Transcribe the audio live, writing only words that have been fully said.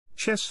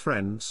Chess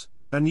friends,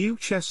 a new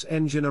chess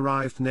engine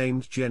arrived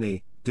named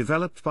Genie,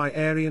 developed by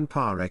Aryan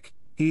Parek.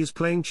 He is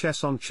playing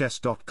chess on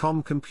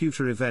chess.com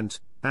computer event,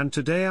 and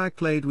today I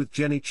played with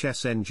Genie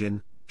chess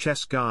engine.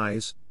 Chess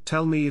guys,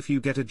 tell me if you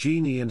get a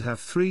genie and have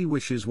 3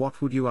 wishes,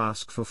 what would you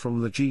ask for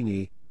from the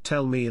genie?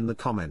 Tell me in the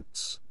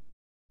comments.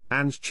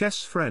 And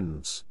chess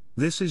friends,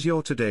 this is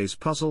your today's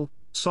puzzle,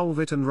 solve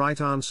it and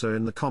write answer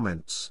in the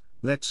comments.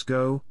 Let's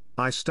go.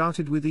 I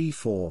started with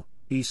e4,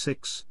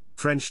 e6,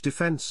 French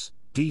defense,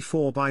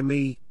 d4 by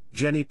me.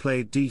 Genie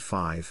played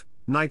d5,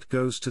 knight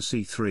goes to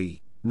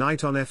c3,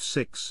 knight on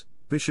f6,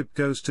 bishop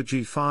goes to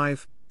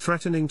g5,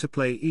 threatening to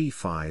play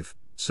e5,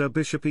 so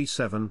bishop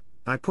e7,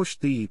 I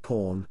pushed the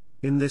e-pawn.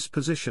 In this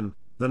position,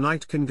 the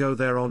knight can go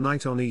there or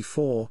knight on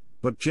e4,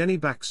 but Genie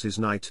backs his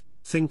knight,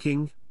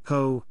 thinking,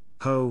 ho,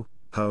 ho,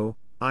 ho,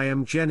 I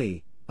am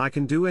Genie, I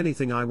can do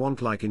anything I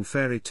want like in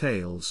fairy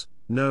tales.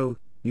 No,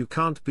 you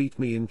can't beat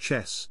me in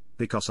chess,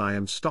 because I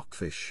am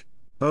Stockfish,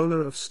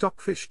 owner of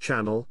Stockfish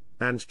channel,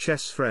 and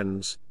chess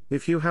friends.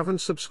 If you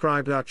haven't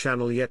subscribed our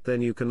channel yet,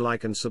 then you can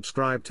like and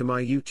subscribe to my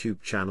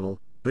YouTube channel.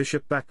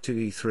 Bishop back to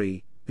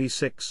e3,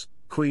 e6,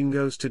 queen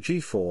goes to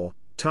g4,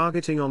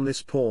 targeting on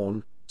this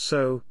pawn,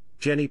 so,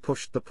 Genie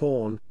pushed the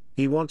pawn,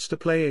 he wants to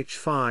play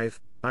h5,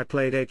 I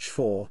played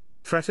h4,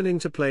 threatening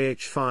to play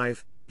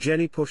h5,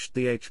 Genie pushed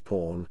the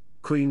h-pawn,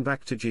 queen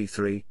back to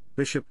g3,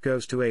 bishop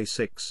goes to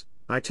a6,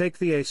 I take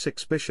the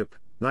a6 bishop,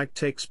 knight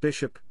takes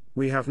bishop,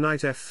 we have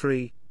knight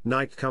f3,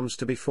 knight comes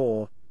to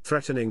b4,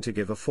 threatening to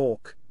give a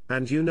fork.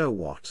 And you know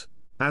what?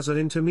 As an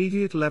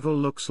intermediate level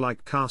looks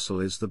like castle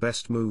is the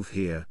best move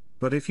here,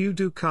 but if you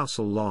do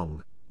castle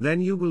long,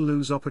 then you will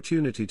lose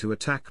opportunity to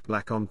attack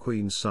black on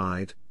queen's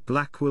side.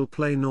 Black will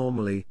play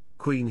normally,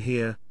 queen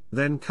here,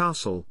 then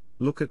castle.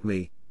 Look at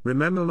me,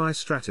 remember my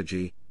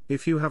strategy.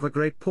 If you have a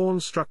great pawn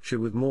structure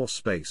with more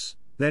space,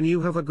 then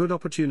you have a good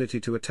opportunity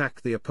to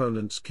attack the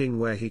opponent's king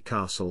where he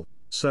castle.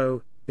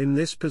 So, in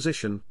this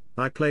position,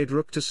 I played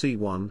rook to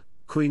c1,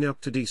 queen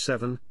up to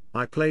d7,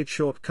 I played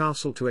short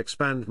castle to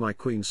expand my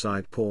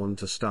queenside pawn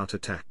to start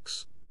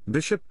attacks.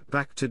 Bishop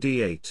back to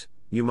d8,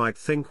 you might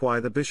think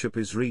why the bishop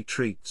is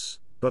retreats,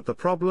 but the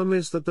problem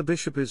is that the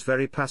bishop is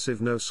very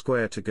passive, no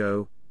square to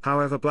go.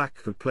 However,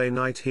 black could play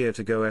knight here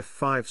to go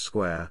f5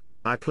 square.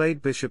 I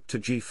played bishop to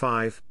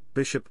g5,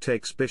 bishop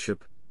takes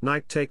bishop,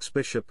 knight takes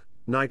bishop,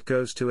 knight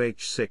goes to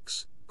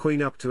h6,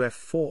 queen up to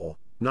f4,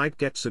 knight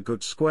gets a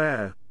good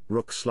square,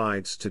 rook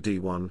slides to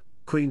d1,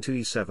 queen to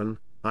e7,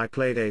 I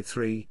played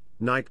a3,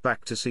 knight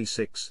back to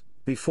c6,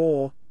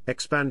 b4,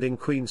 expanding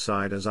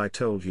queenside as I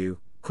told you,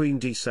 queen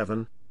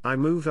d7, I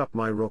moved up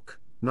my rook,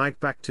 knight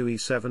back to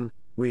e7,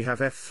 we have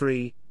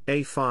f3,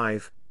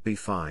 a5,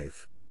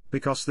 b5.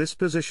 Because this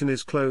position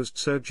is closed,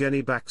 so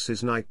Genie backs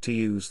his knight to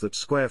use that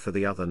square for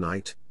the other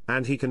knight,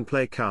 and he can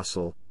play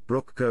castle,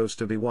 rook goes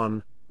to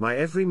b1, my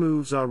every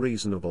moves are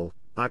reasonable,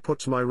 I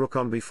put my rook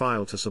on b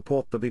file to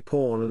support the b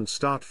pawn and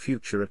start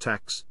future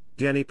attacks.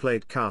 Genie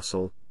played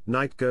castle,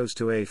 knight goes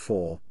to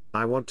a4,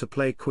 I want to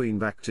play queen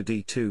back to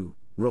d2,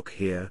 rook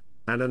here,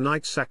 and a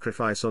knight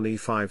sacrifice on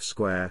e5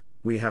 square,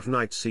 we have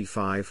knight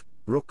c5,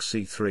 rook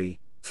c3,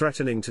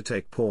 threatening to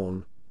take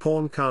pawn,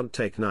 pawn can't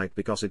take knight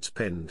because it's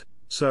pinned,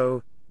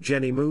 so,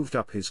 Genie moved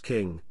up his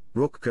king,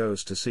 rook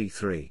goes to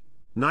c3,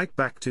 knight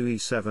back to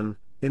e7,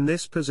 in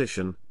this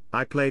position,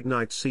 I played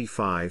knight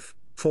c5,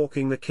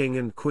 forking the king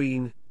and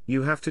queen,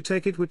 you have to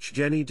take it, which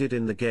Genie did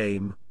in the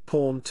game,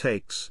 pawn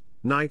takes,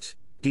 knight,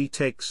 d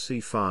takes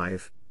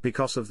c5,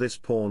 because of this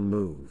pawn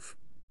move.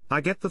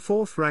 I get the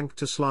 4th rank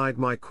to slide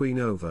my queen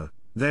over,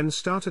 then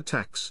start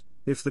attacks.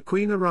 If the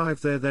queen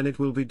arrive there, then it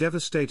will be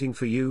devastating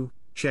for you.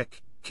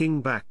 Check,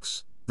 king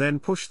backs, then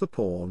push the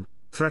pawn,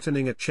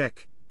 threatening a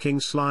check, king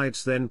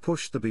slides, then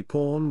push the b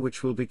pawn,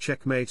 which will be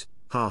checkmate,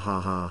 ha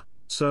ha ha.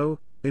 So,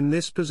 in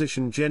this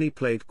position Genie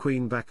played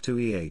queen back to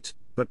e8,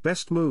 but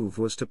best move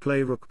was to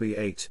play rook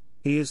b8,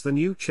 he is the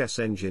new chess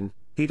engine,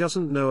 he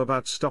doesn't know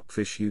about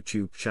Stockfish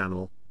YouTube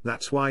channel,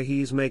 that's why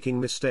he is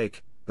making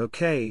mistake.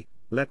 Okay,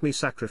 let me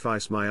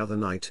sacrifice my other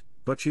knight,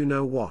 but you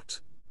know what?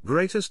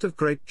 Greatest of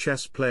great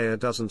chess player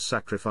doesn't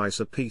sacrifice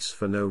a piece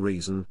for no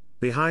reason.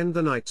 Behind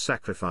the knight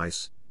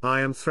sacrifice,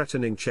 I am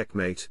threatening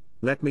checkmate.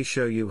 Let me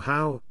show you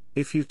how.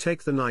 If you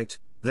take the knight,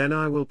 then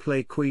I will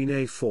play queen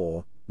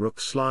a4,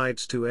 rook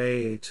slides to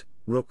a8,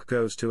 rook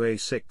goes to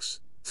a6,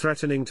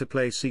 threatening to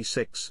play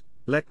c6,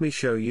 let me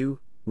show you,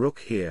 rook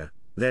here,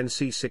 then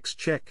c6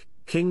 check,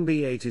 king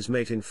b8 is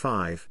mate in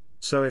 5,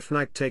 so if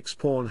knight takes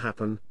pawn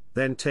happen,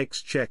 then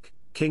takes check,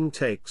 king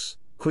takes,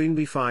 queen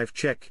b5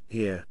 check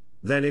here,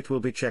 then it will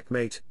be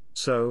checkmate,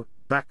 so,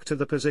 back to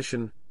the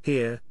position,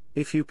 here,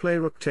 if you play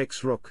rook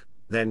takes rook,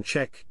 then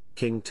check,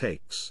 king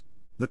takes.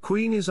 The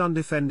queen is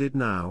undefended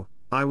now,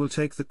 I will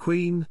take the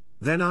queen,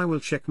 then I will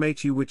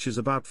checkmate you, which is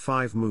about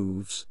 5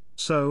 moves,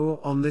 so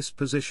on this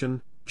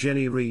position,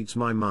 Genie reads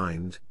my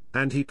mind,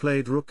 and he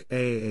played rook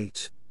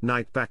a8,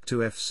 knight back to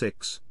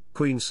f6,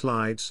 queen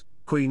slides,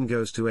 queen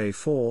goes to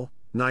a4,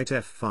 knight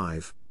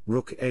f5,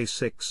 rook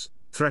a6,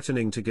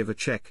 threatening to give a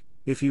check.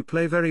 If you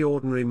play very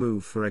ordinary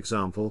move, for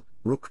example,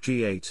 rook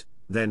g8,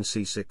 then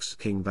c6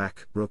 king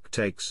back, rook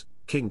takes,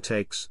 king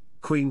takes,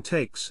 queen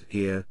takes,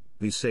 here,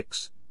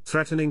 b6,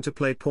 threatening to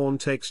play pawn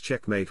takes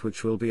checkmate,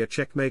 which will be a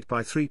checkmate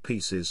by 3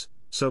 pieces,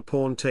 so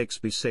pawn takes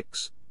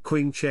b6,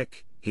 queen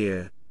check,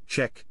 here,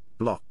 check,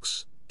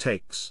 blocks,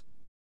 takes.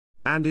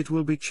 And it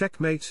will be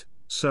checkmate,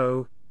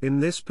 so, in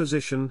this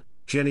position,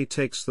 Genie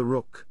takes the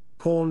rook,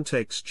 pawn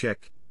takes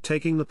check.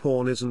 Taking the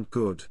pawn isn't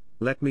good,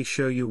 let me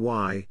show you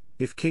why.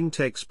 If king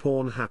takes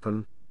pawn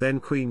happen, then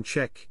queen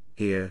check,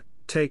 here,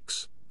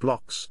 takes,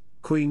 blocks,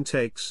 queen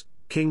takes,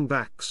 king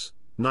backs,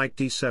 knight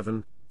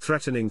d7,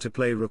 threatening to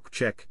play rook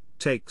check,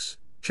 takes,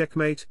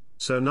 checkmate,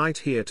 so knight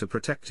here to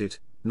protect it,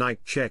 knight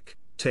check,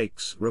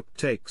 takes, rook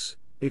takes,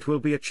 it will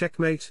be a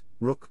checkmate,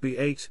 rook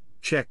b8,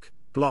 check,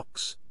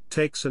 blocks,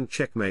 takes and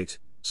checkmate,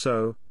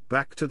 so,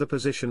 back to the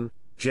position,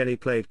 Genie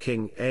played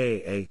king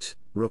a8,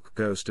 rook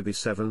goes to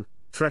b7,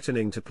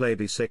 threatening to play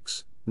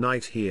b6,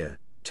 knight here,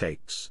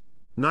 takes.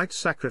 Knight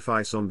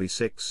sacrifice on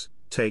b6,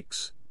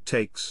 takes,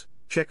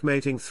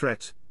 checkmating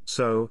threat,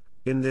 so,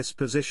 in this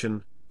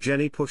position,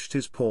 Genie pushed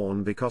his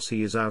pawn because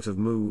he is out of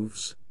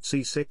moves,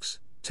 c6,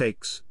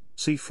 takes,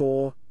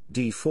 c4,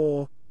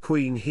 d4,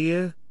 queen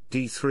here,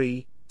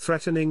 d3,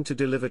 threatening to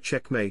deliver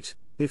checkmate.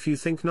 If you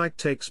think knight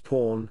takes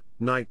pawn,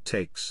 knight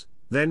takes,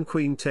 then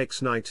queen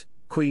takes knight,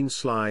 queen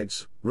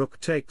slides, rook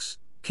takes,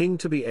 king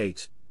to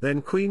b8,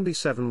 then queen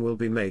b7 will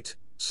be mate,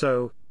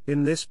 so,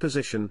 in this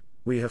position,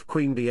 we have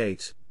queen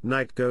b8,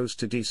 knight goes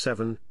to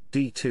d7,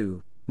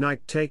 d2,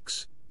 knight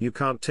takes, you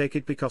can't take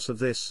it because of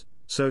this,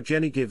 so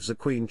Genie gives a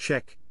queen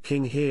check,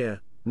 king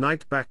here,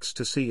 knight backs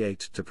to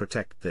c8 to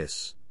protect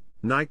this.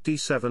 Knight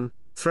d7,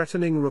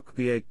 threatening rook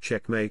b8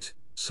 checkmate,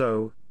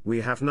 so,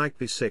 we have knight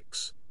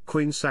b6,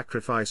 queen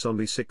sacrifice on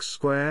b6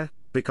 square,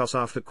 because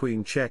after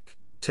queen check,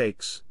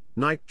 takes,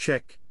 knight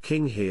check,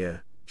 king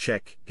here,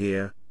 check,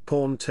 here,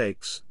 pawn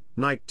takes,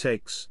 knight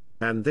takes,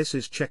 and this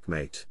is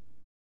checkmate.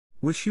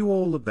 Wish you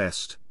all the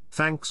best,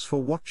 thanks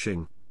for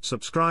watching,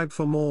 subscribe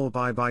for more,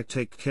 bye bye,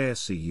 take care,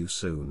 see you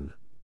soon.